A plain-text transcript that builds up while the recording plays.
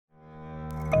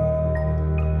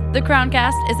The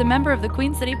Crowncast is a member of the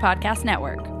Queen City Podcast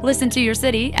Network. Listen to your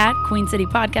city at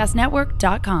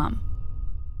queencitypodcastnetwork.com.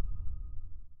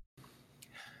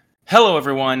 Hello,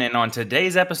 everyone, and on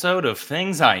today's episode of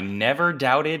Things I Never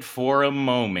Doubted for a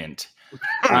Moment.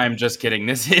 I'm just kidding.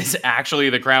 This is actually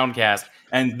the Crowncast,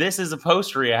 and this is a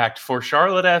post-react for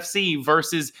Charlotte FC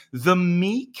versus the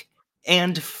meek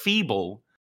and feeble,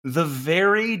 the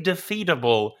very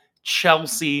defeatable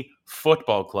Chelsea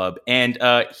Football Club. And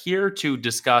here to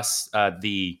discuss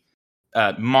the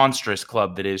monstrous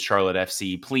club that is Charlotte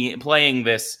FC, playing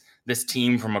this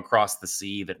team from across the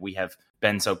sea that we have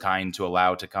been so kind to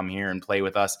allow to come here and play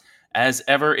with us, as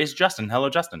ever, is Justin. Hello,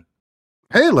 Justin.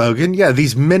 Hey, Logan. Yeah,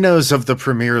 these minnows of the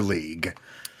Premier League.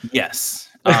 Yes.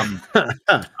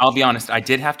 I'll be honest, I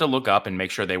did have to look up and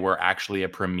make sure they were actually a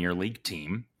Premier League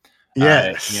team.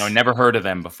 Yes. Never heard of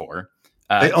them before.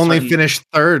 They only finished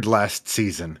third last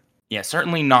season. Yeah,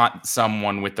 certainly not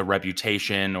someone with the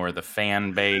reputation or the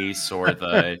fan base or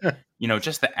the,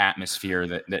 just the atmosphere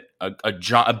that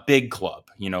a big club,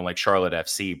 like Charlotte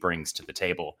FC brings to the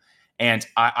table. And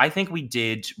I think we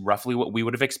did roughly what we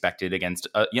would have expected against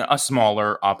a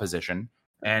smaller opposition.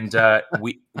 And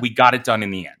we got it done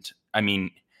in the end. I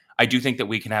mean, I do think that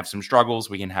we can have some struggles.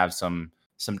 We can have some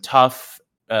tough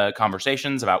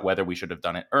conversations about whether we should have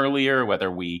done it earlier,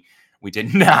 whether we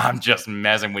did. Nah, I'm just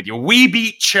messing with you. We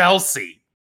beat Chelsea.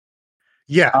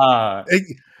 Yeah.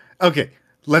 Okay.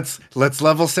 Let's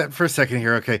level set for a second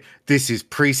here. Okay. This is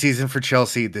preseason for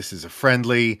Chelsea. This is a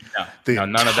friendly.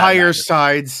 None of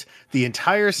that. The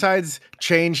entire sides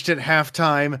changed at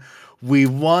halftime. We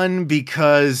won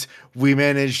because we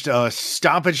managed a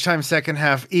stoppage time second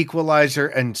half equalizer,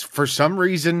 and for some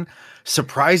reason,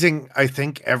 surprising, I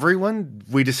think, everyone,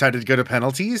 we decided to go to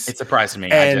penalties. It surprised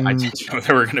me. I didn't know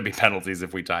there were going to be penalties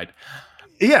if we tied.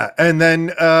 Yeah, and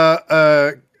then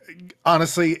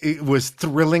honestly, it was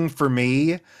thrilling for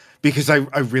me because I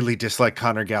really dislike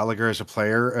Conor Gallagher as a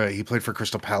player. He played for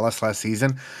Crystal Palace last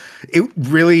season. It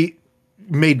really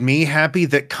made me happy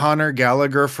that Conor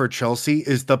Gallagher for Chelsea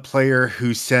is the player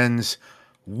who sends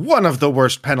one of the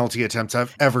worst penalty attempts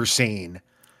I've ever seen.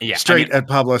 Yeah, at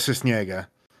Pablo Cisniega.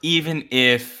 Even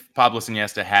if Pablo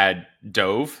Iniesta had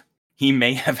dove, he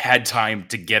may have had time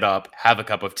to get up, have a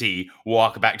cup of tea,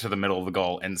 walk back to the middle of the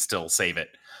goal, and still save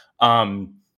it.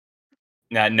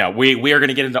 No, we are going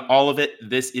to get into all of it.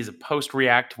 This is a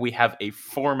post-react. We have a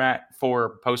format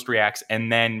for post-reacts,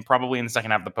 and then probably in the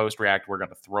second half of the post-react, we're going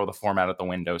to throw the format out the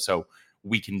window so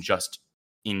we can just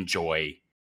enjoy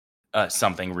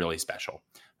something really special.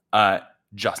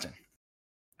 Justin.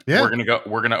 Yeah.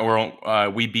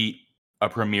 We beat a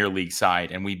Premier League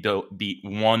side, and we beat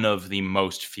one of the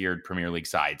most feared Premier League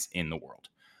sides in the world.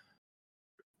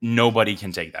 Nobody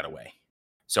can take that away.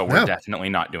 So we're definitely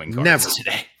not doing cards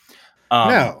today.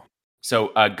 No.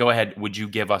 So go ahead. Would you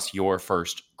give us your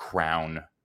first crown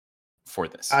for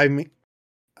this? I mean,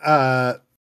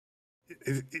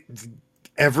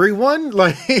 everyone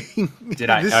did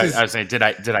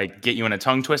I get you in a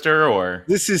tongue twister, or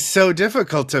this is so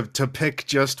difficult to pick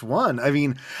just one. I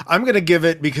mean, I'm going to give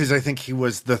it because I think he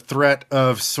was the threat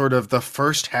of sort of the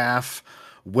first half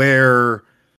where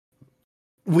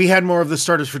we had more of the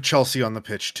starters for Chelsea on the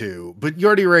pitch too, but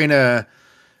Jordi Reyna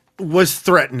was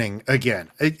threatening again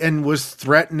and was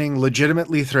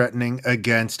legitimately threatening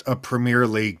against a Premier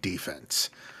League defense.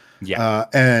 Yeah.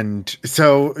 And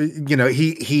so,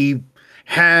 he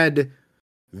had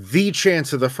the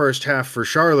chance of the first half for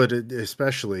Charlotte,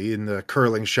 especially in the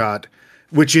curling shot,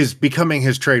 which is becoming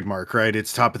his trademark, right?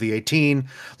 It's top of the 18,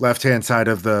 left-hand side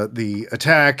of the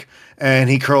attack, and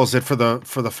he curls it for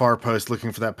the far post,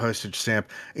 looking for that postage stamp.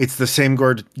 It's the same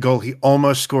goal he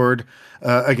almost scored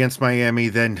against Miami,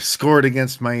 then scored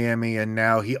against Miami, and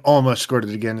now he almost scored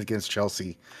it again against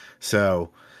Chelsea. So,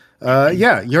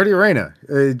 Jordi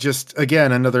Reyna, just,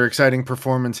 again, another exciting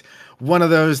performance. One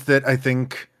of those that I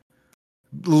think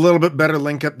a little bit better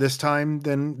link up this time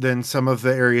than some of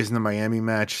the areas in the Miami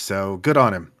match. So good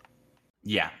on him.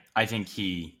 Yeah, I think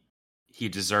he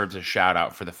deserves a shout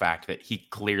out for the fact that he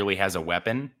clearly has a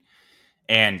weapon.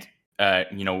 And,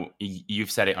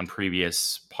 you've said it on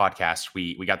previous podcasts.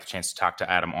 We got the chance to talk to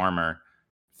Adam Armour.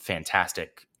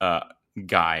 Fantastic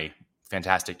guy.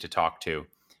 Fantastic to talk to.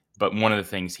 But one of the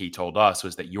things he told us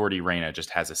was that Jordi Reyna just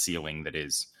has a ceiling that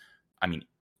is,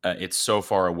 it's so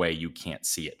far away you can't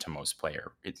see it to most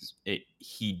player.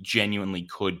 He genuinely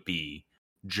could be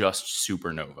just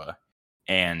supernova,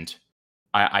 and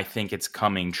I think it's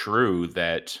coming true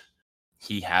that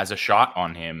he has a shot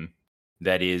on him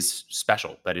that is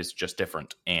special, that is just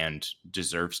different, and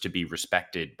deserves to be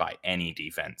respected by any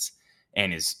defense,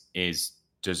 and is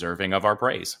deserving of our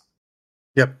praise.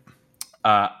 Yep.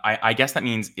 I guess that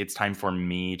means it's time for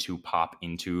me to pop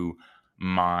into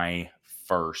my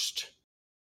first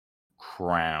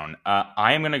crown.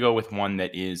 I am going to go with one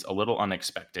that is a little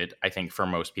unexpected, I think, for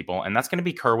most people, and that's going to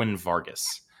be Kerwin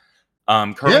Vargas.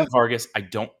 Kerwin Vargas, I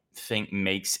don't think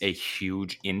makes a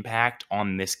huge impact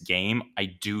on this game. I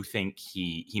do think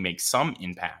he makes some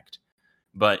impact,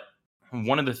 but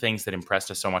one of the things that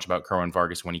impressed us so much about Kerwin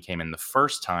Vargas when he came in the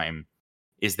first time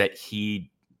is that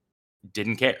he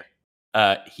didn't care.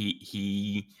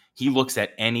 He looks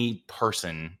at any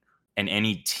person and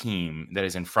any team that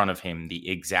is in front of him the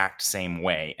exact same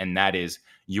way, and that is,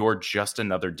 you're just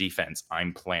another defense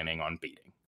I'm planning on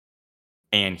beating.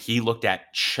 And he looked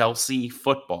at Chelsea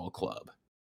Football Club,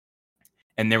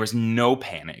 and there was no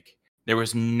panic. There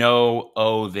was no,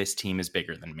 oh, this team is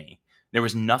bigger than me. There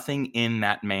was nothing in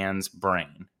that man's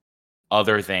brain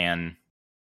other than,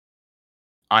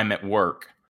 I'm at work.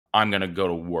 I'm going to go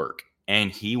to work. And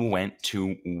he went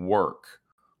to work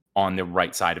on the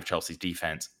right side of Chelsea's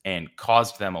defense and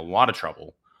caused them a lot of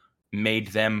trouble, made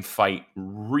them fight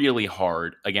really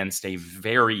hard against a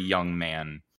very young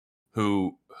man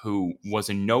who was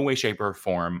in no way, shape, or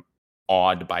form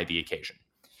awed by the occasion.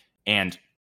 And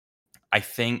I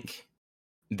think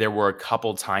there were a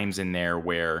couple times in there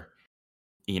where,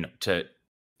 to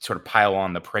sort of pile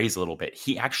on the praise a little bit,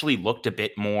 he actually looked a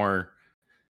bit more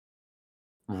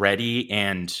ready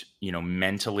and,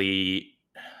 mentally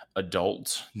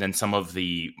adult than some of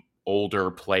the older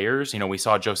players. We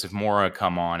saw Joseph Mora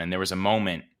come on, and there was a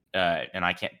moment, and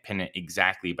I can't pin it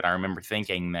exactly, but I remember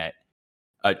thinking that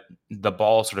the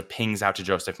ball sort of pings out to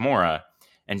Joseph Mora,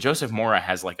 and Joseph Mora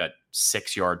has like a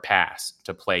 6-yard pass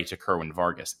to play to Kerwin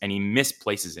Vargas, and he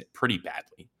misplaces it pretty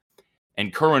badly.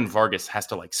 And Kerwin Vargas has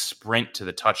to like sprint to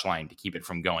the touchline to keep it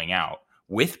from going out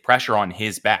with pressure on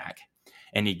his back.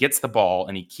 And he gets the ball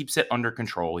and he keeps it under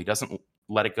control. He doesn't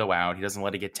let it go out. He doesn't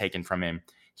let it get taken from him.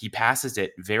 He passes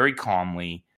it very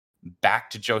calmly back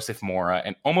to Joseph Mora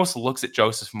and almost looks at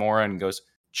Joseph Mora and goes,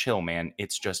 chill, man.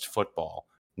 It's just football.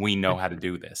 We know how to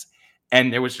do this.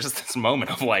 And there was just this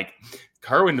moment of like,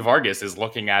 Kerwin Vargas is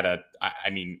looking at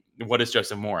what is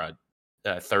Joseph Mora?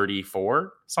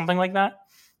 34? Something like that?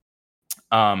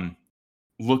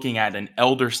 Looking at an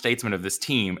elder statesman of this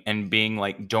team and being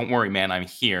like, don't worry, man, I'm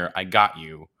here. I got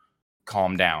you.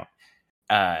 Calm down.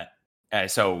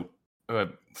 So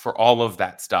for all of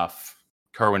that stuff,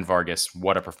 Kerwin Vargas,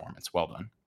 what a performance. Well done.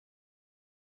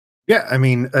 Yeah, I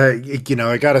mean,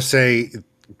 I got to say,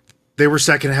 they were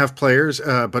second half players,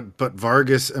 but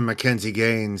Vargas and Mackenzie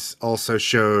Gaines also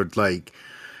showed like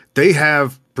they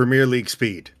have Premier League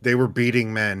speed. They were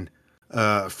beating men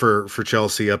for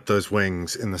Chelsea up those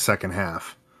wings in the second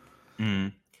half.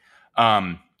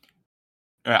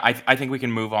 I think we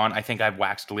can move on. I think I've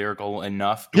waxed lyrical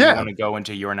enough. Do you want to go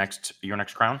into your next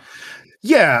crown?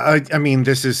 Yeah, I mean,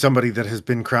 this is somebody that has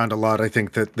been crowned a lot. I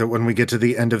think that when we get to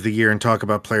the end of the year and talk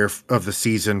about player of the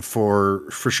season for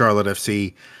Charlotte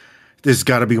FC, this has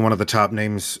got to be one of the top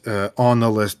names on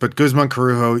the list. But Guzman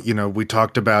Corujo, we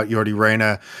talked about Jordi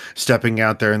Reyna stepping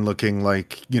out there and looking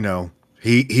like,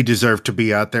 he deserved to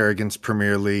be out there against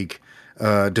Premier League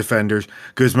defenders.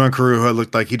 Guzman Corujo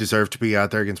looked like he deserved to be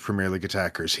out there against Premier League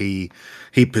attackers. He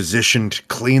positioned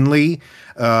cleanly.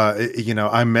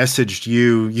 I messaged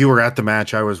you. You were at the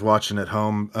match. I was watching at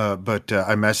home, but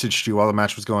I messaged you while the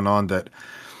match was going on that,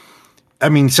 I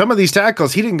mean, some of these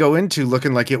tackles he didn't go into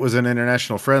looking like it was an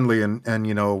international friendly and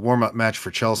a warm-up match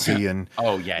for Chelsea and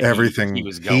everything. He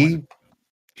was going.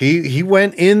 He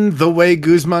went in the way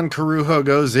Guzman Corujo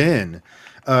goes in.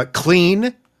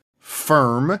 Clean,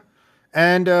 firm,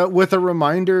 and with a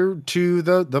reminder to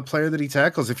the player that he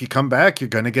tackles, if you come back, you're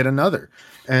going to get another.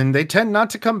 And they tend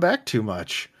not to come back too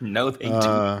much. No, they do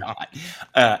not.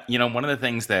 One of the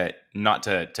things that, not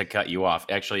to cut you off,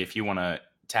 actually, if you want to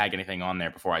tag anything on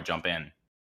there before I jump in.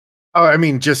 Oh, I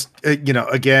mean, just,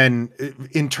 again,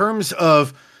 in terms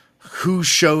of who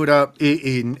showed up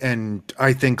and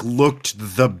I think looked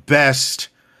the best,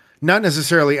 not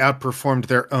necessarily outperformed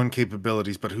their own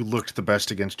capabilities, but who looked the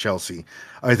best against Chelsea,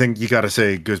 I think you got to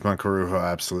say Guzman Corujo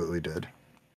absolutely did.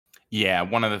 Yeah,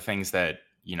 one of the things that,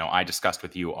 I discussed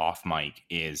with you off mic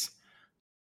is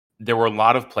there were a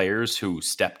lot of players who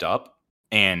stepped up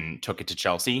and took it to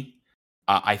Chelsea.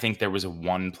 I think there was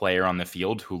one player on the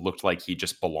field who looked like he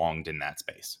just belonged in that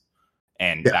space,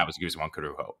 and that was Guzman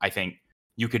Corujo. I think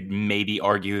you could maybe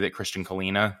argue that Christian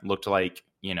Kalina looked like,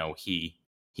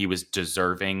 he was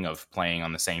deserving of playing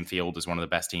on the same field as one of the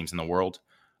best teams in the world.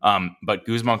 But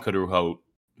Guzman Corujo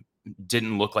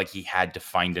didn't look like he had to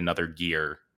find another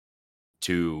gear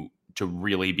to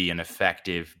really be an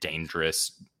effective,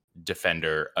 dangerous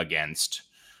defender against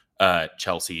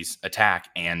Chelsea's attack,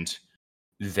 and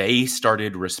they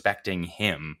started respecting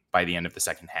him by the end of the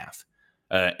second half.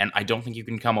 And I don't think you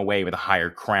can come away with a higher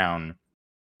crown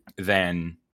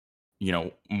than,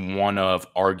 one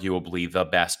of arguably the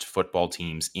best football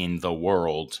teams in the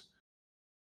world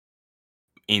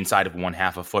inside of one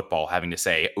half of football, having to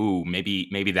say, ooh,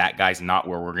 maybe that guy's not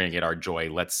where we're going to get our joy.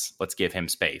 Let's give him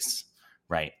space.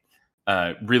 Right.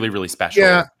 Really, really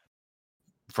special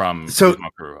from Guzman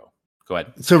Corujo. Go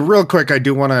ahead. So real quick, I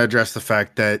do want to address the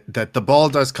fact that the ball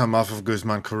does come off of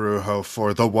Guzman Corujo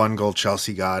for the one goal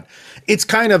Chelsea got. It's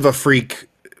kind of a freak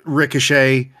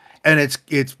ricochet, and it's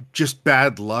just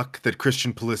bad luck that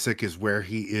Christian Pulisic is where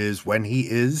he is when he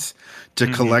is to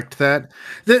collect that.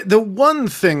 The one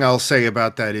thing I'll say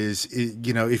about that is,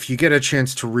 if you get a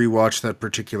chance to rewatch that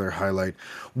particular highlight,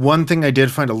 one thing I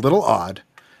did find a little odd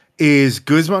is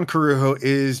Guzman Corujo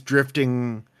is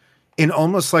drifting in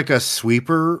almost like a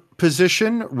sweeper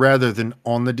position rather than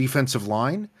on the defensive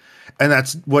line. And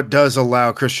that's what does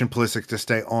allow Christian Pulisic to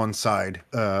stay onside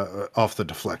off the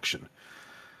deflection.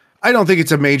 I don't think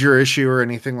it's a major issue or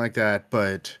anything like that,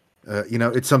 but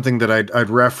it's something that I'd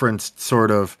referenced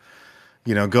sort of,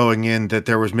 going in, that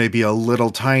there was maybe a little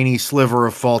tiny sliver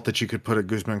of fault that you could put at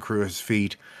Guzman Corujo's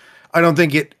feet. I don't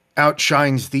think it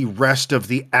outshines the rest of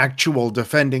the actual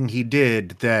defending he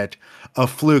did, that a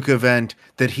fluke event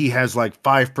that he has like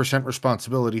 5%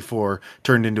 responsibility for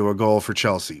turned into a goal for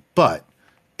Chelsea, but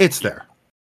it's there.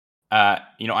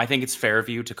 I think it's fair of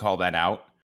you to call that out.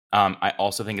 I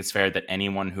also think it's fair that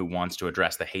anyone who wants to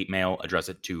address the hate mail, address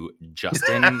it to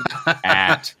Justin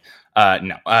at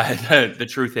no. The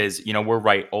truth is, we're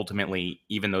right. Ultimately,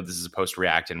 even though this is a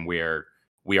post-react and we are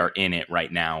in it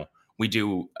right now, we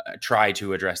do try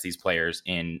to address these players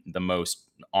in the most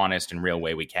honest and real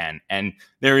way we can. And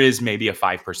there is maybe a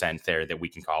 5% there that we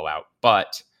can call out.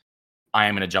 But I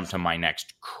am going to jump to my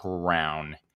next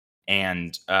crown.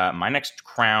 And my next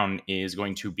crown is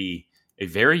going to be a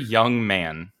very young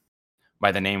man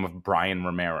by the name of Brian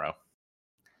Romero.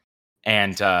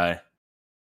 And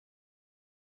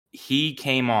he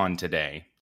came on today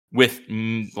with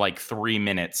like 3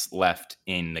 minutes left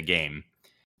in the game.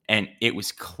 And it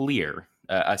was clear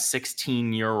a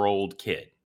 16-year-old kid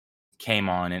came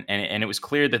on, and it was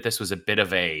clear that this was a bit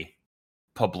of a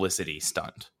publicity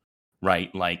stunt,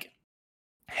 right? Like,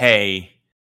 hey,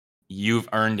 you've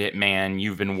earned it, man.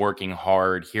 You've been working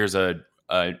hard. Here's a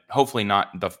hopefully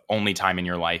not the only time in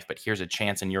your life, but here's a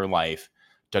chance in your life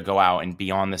to go out and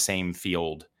be on the same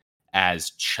field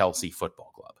as Chelsea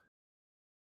Football Club.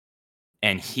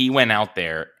 And he went out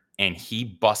there and he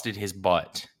busted his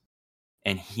butt.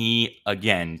 And he,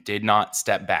 again, did not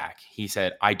step back. He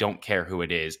said, I don't care who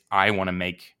it is. I want to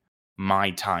make my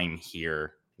time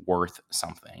here worth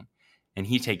something. And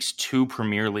he takes 2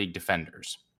 Premier League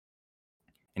defenders.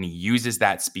 And he uses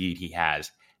that speed he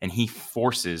has. And he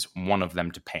forces one of them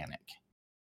to panic.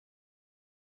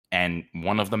 And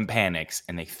one of them panics.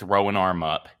 And they throw an arm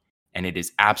up. And it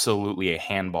is absolutely a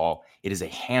handball. It is a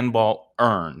handball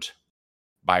earned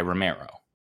by Romero.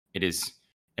 It is...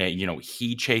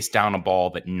 he chased down a ball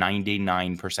that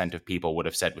 99% of people would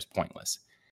have said was pointless.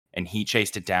 And he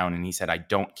chased it down and he said, I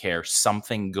don't care.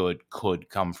 Something good could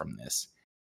come from this.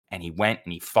 And he went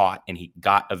and he fought and he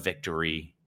got a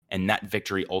victory. And that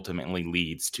victory ultimately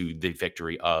leads to the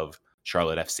victory of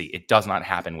Charlotte FC. It does not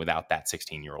happen without that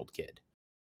 16-year-old kid.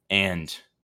 And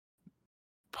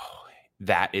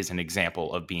that is an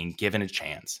example of being given a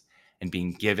chance and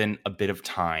being given a bit of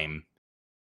time.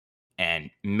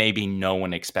 And maybe no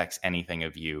one expects anything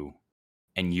of you,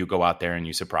 and you go out there and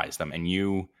you surprise them, and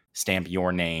you stamp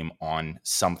your name on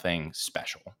something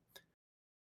special.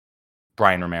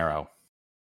 Brian Romero.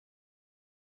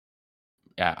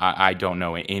 Yeah, I don't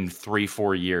know. In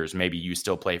 3-4 years, maybe you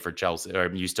still play for Chelsea,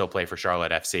 or you still play for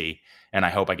Charlotte FC, and I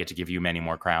hope I get to give you many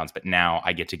more crowns, but now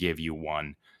I get to give you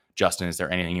one. Justin, is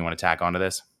there anything you want to tack onto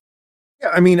this? Yeah,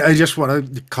 I mean, I just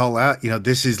want to call out,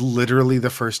 this is literally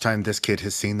the first time this kid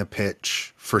has seen the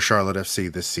pitch for Charlotte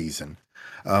FC this season.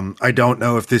 I don't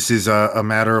know if this is a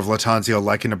matter of Lattanzio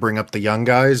liking to bring up the young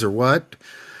guys or what.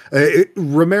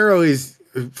 Romero is,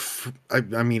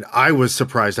 I was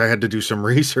surprised. I had to do some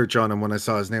research on him when I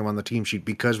saw his name on the team sheet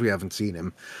because we haven't seen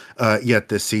him yet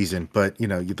this season. But,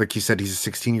 like you said, he's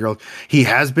a 16-year-old. He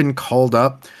has been called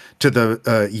up to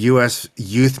the U.S.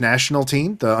 youth national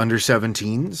team, the under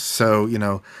 17s.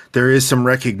 So, there is some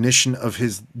recognition of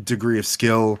his degree of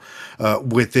skill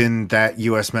within that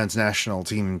U.S. men's national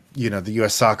team, the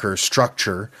U.S. soccer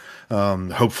structure.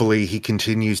 Hopefully he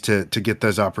continues to get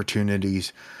those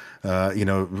opportunities.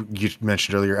 You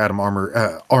mentioned earlier Adam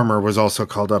Armour. Armour was also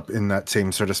called up in that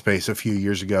same sort of space a few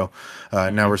years ago.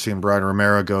 Now we're seeing Brian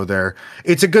Romero go there.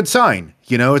 It's a good sign.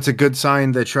 It's a good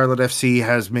sign that Charlotte FC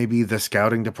has maybe the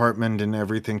scouting department and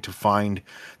everything to find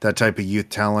that type of youth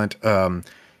talent.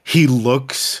 He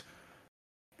looks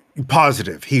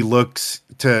positive. He looks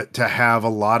to have a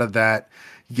lot of that,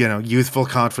 youthful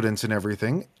confidence and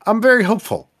everything. I'm very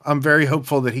hopeful.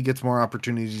 That he gets more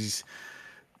opportunities,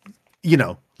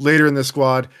 later in the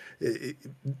squad.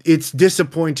 It's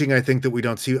disappointing, I think, that we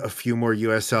don't see a few more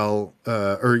USL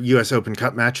or US Open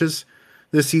Cup matches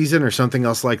this season or something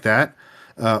else like that,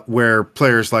 where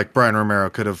players like Brian Romero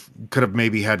could have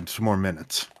maybe had some more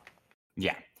minutes.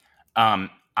 Yeah.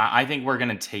 I think we're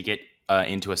going to take it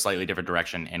into a slightly different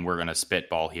direction, and we're going to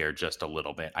spitball here just a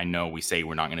little bit. I know we say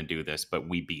we're not going to do this, but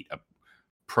we beat a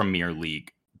Premier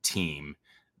League team,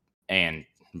 and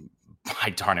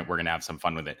by darn it, we're going to have some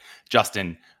fun with it.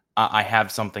 Justin, I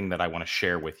have something that I want to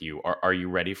share with you. Are you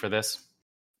ready for this?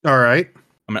 All right.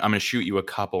 I'm going to shoot you a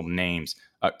couple names.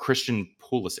 Christian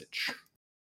Pulisic,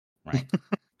 right?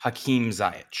 Hakim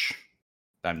Ziyech.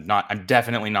 I'm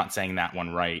definitely not saying that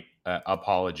one right.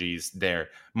 Apologies there.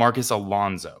 Marcus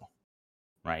Alonso,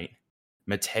 right?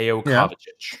 Mateo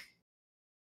Kovacic.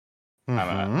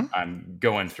 I'm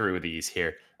going through these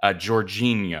here.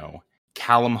 Jorginho,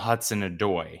 Callum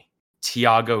Hudson-Odoi,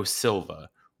 Thiago Silva,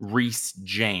 Reece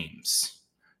James,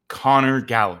 Conor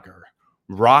Gallagher,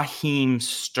 Raheem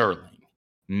Sterling,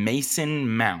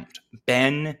 Mason Mount,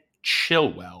 Ben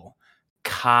Chilwell,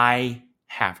 Kai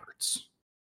Havertz.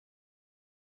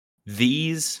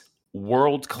 These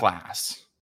world-class,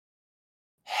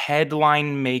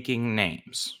 headline-making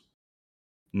names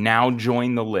now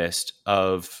join the list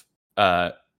of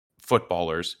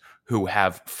footballers who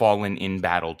have fallen in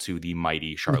battle to the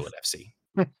mighty Charlotte FC.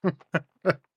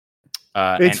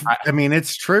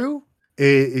 It's true.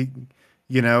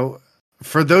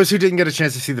 For those who didn't get a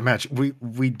chance to see the match,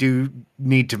 we do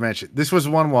need to mention this was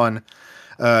 1-1.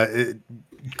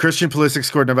 Christian Pulisic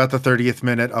scored in about the 30th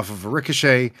minute off of a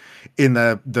ricochet. In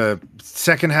the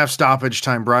second half stoppage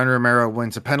time, Brian Romero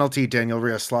wins a penalty. Daniel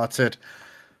Rios slots it.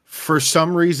 For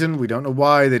some reason, we don't know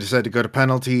why, they decided to go to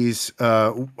penalties.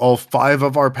 All 5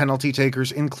 of our penalty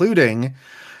takers, including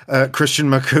Christian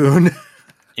Makoun,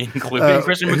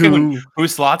 Christian Makoun, who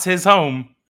slots his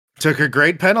home, took a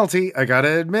great penalty. I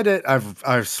gotta admit it.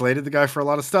 I've slated the guy for a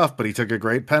lot of stuff, but he took a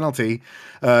great penalty.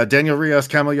 Daniel Rios,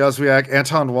 Kamil Jozwiak,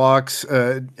 Anton Walks,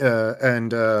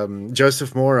 and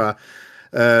Joseph Mora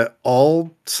all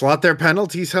slot their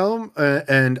penalties home,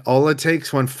 and all it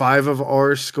takes when 5 of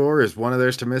ours score is one of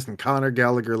theirs to miss. And Conor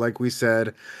Gallagher, like we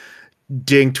said,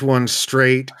 dinked one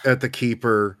straight at the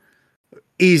keeper.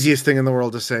 Easiest thing in the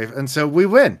world to save. And so we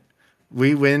win.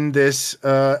 We win this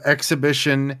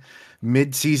exhibition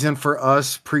mid-season for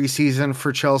us, preseason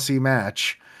for Chelsea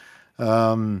match.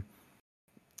 And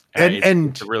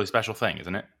it's a really special thing,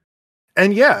 isn't it?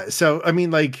 And yeah, so I mean,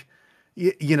 like,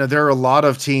 there are a lot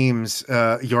of teams.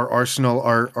 Your Arsenal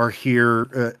are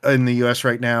here in the US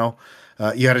right now.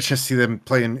 You had a chance to see them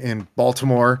play in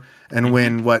Baltimore and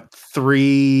win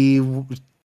 3-1,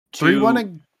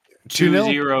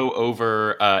 2-0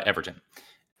 over Everton.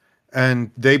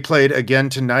 And they played again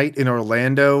tonight in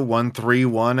Orlando,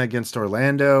 1-3-1 against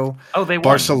Orlando. Oh, they won.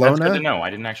 Barcelona. That's good to know. I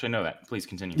didn't actually know that. Please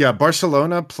continue. Yeah,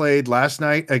 Barcelona played last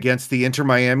night against the Inter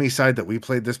Miami side that we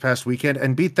played this past weekend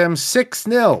and beat them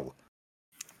 6-0.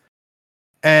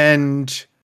 And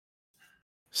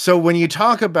so when you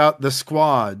talk about the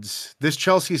squads, this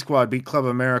Chelsea squad beat Club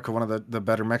America, one of the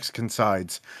better Mexican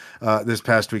sides, this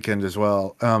past weekend as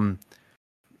well.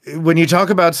 When you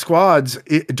talk about squads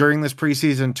during this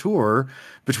preseason tour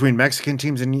between Mexican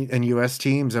teams and U.S.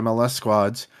 teams, MLS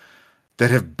squads that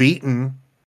have beaten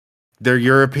their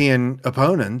European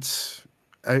opponents,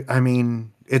 I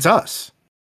mean, it's us.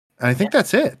 And I think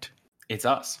that's it. It's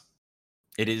us.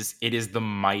 It is the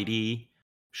mighty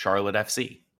Charlotte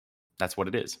FC. That's what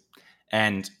it is.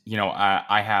 And,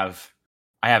 I have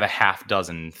a half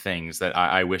dozen things that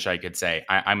I wish I could say.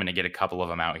 I'm going to get a couple of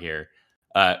them out here.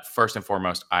 First and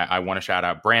foremost, I want to shout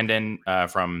out Brandon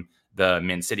from the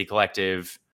Min City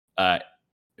Collective.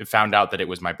 Found out that it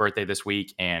was my birthday this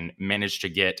week and managed to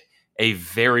get a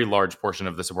very large portion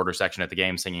of the supporter section at the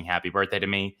game singing happy birthday to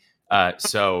me.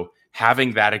 So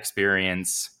having that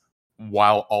experience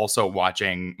while also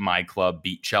watching my club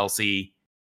beat Chelsea,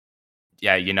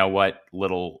 yeah, you know what?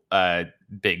 Little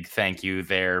big thank you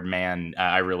there, man.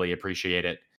 I really appreciate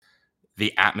it.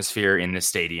 The atmosphere in the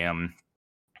stadium,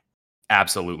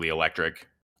 absolutely electric.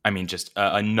 I mean, just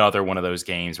another one of those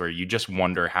games where you just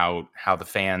wonder how the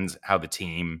fans, how the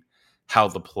team, how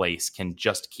the place can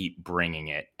just keep bringing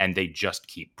it, and they just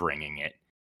keep bringing it.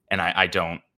 And I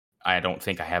don't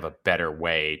think I have a better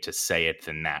way to say it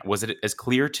than that. Was it as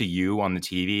clear to you on the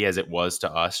TV as it was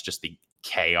to us, just the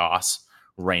chaos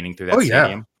reigning through that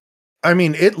stadium? Yeah. I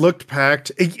mean, it looked packed.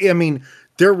 I mean,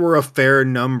 there were a fair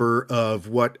number of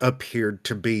what appeared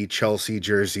to be Chelsea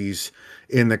jerseys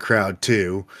in the crowd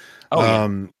too.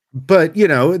 But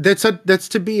that's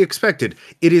to be expected.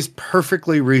 It is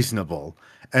perfectly reasonable.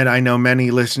 And I know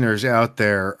many listeners out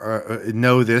there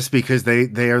know this because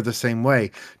they are the same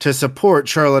way, to support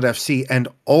Charlotte FC and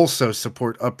also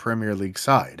support a Premier League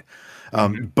side.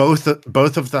 Both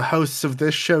of the hosts of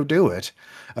this show do it,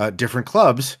 different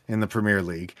clubs in the Premier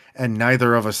League, and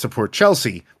neither of us support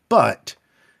Chelsea. But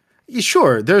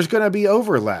sure, there's going to be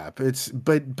overlap.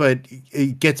 But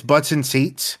it gets butts in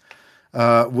seats,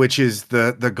 which is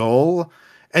the goal.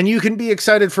 And you can be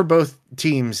excited for both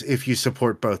teams if you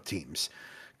support both teams.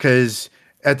 Because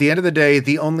at the end of the day,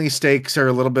 the only stakes are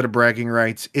a little bit of bragging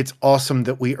rights. It's awesome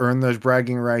that we earn those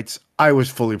bragging rights. I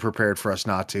was fully prepared for us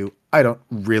not to. I don't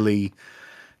really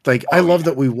I love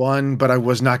that we won, but I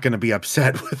was not going to be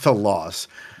upset with the loss.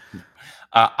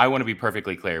 I want to be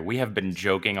perfectly clear. We have been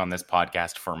joking on this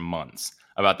podcast for months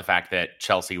about the fact that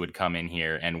Chelsea would come in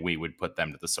here and we would put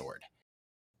them to the sword.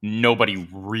 Nobody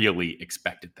really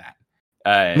expected that.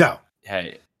 No.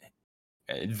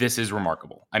 This is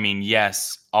remarkable. I mean,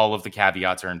 yes, all of the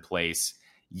caveats are in place.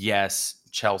 Yes,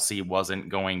 Chelsea wasn't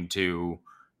going to,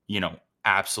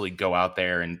 absolutely go out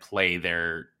there and play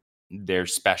their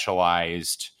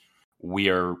specialized, we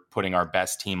are putting our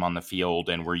best team on the field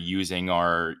and we're using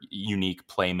our unique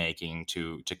playmaking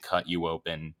to cut you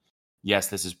open. Yes,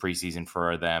 this is preseason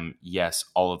for them. Yes,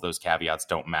 all of those caveats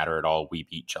don't matter at all. We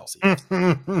beat Chelsea.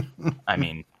 I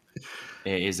mean,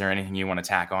 is there anything you want to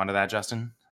tack on to that,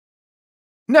 Justin?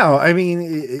 No, I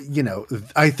mean,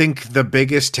 I think the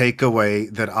biggest takeaway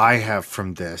that I have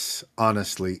from this,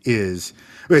 honestly, is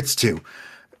it's two.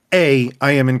 I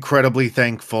am incredibly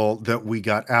thankful that we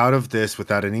got out of this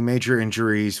without any major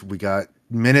injuries. We got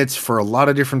minutes for a lot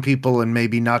of different people and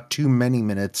maybe not too many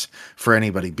minutes for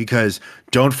anybody, because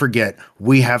don't forget,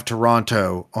 we have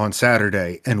Toronto on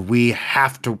Saturday and we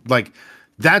have to,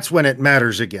 that's when it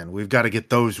matters again. We've got to get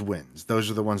those wins.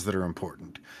 Those are the ones that are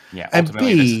important. Yeah,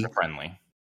 ultimately, this is a friendly.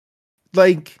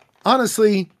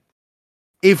 Honestly,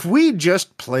 if we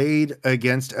just played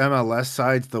against MLS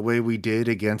sides the way we did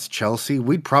against Chelsea,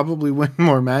 we'd probably win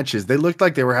more matches. They looked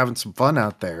like they were having some fun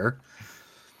out there.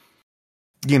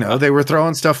 They were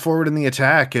throwing stuff forward in the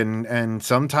attack, and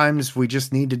sometimes we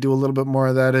just need to do a little bit more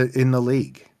of that in the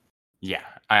league. Yeah,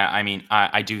 I mean,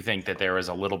 I do think that there is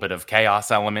a little bit of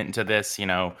chaos element to this.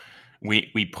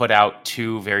 We put out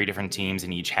two very different teams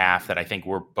in each half that I think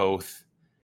were both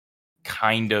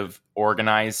kind of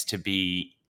organized to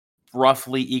be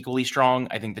roughly equally strong.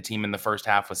 I think the team in the first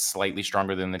half was slightly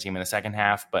stronger than the team in the second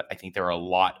half, but I think there are a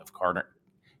lot of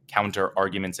counter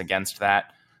arguments against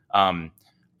that.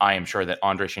 I am sure that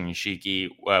Andre Shinyashiki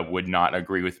would not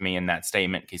agree with me in that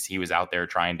statement, because he was out there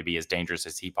trying to be as dangerous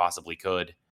as he possibly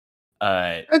could.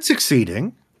 And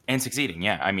succeeding.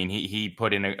 Yeah. I mean, he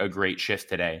put in a great shift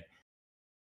today.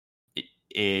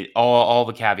 All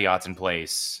the caveats in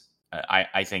place.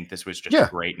 I think this was just a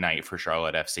great night for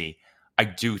Charlotte FC. I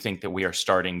do think that we are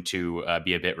starting to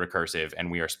be a bit recursive,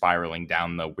 and we are spiraling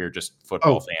down we're just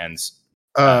football fans.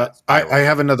 I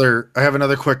have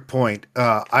another quick point.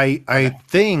 I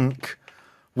think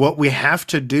what we have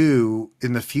to do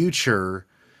in the future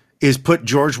is put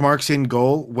George Marks in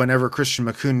goal whenever Christian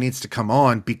Makoun needs to come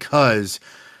on, because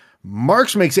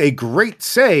Marks makes a great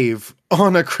save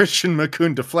on a Christian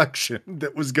Makoun deflection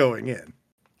that was going in.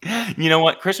 You know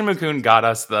what? Christian Makoun got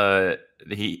us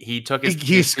he took his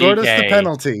he scored us the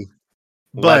penalty,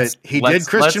 but he did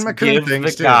Christian Makoun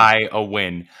things the too. Guy a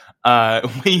win.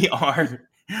 We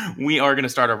are going to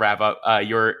start a wrap up.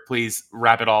 Please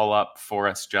wrap it all up for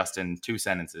us, Justin. 2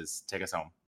 sentences. Take us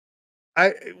home.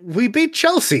 We beat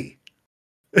Chelsea.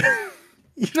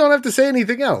 You don't have to say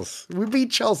anything else. We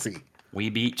beat Chelsea. We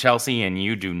beat Chelsea, and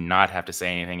you do not have to say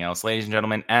anything else. Ladies and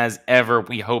gentlemen, as ever,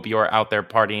 we hope you are out there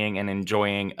partying and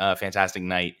enjoying a fantastic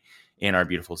night in our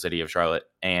beautiful city of Charlotte.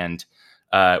 And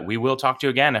we will talk to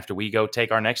you again after we go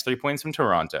take our next 3 points from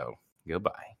Toronto.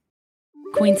 Goodbye.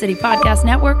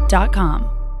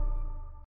 QueenCityPodcastNetwork.com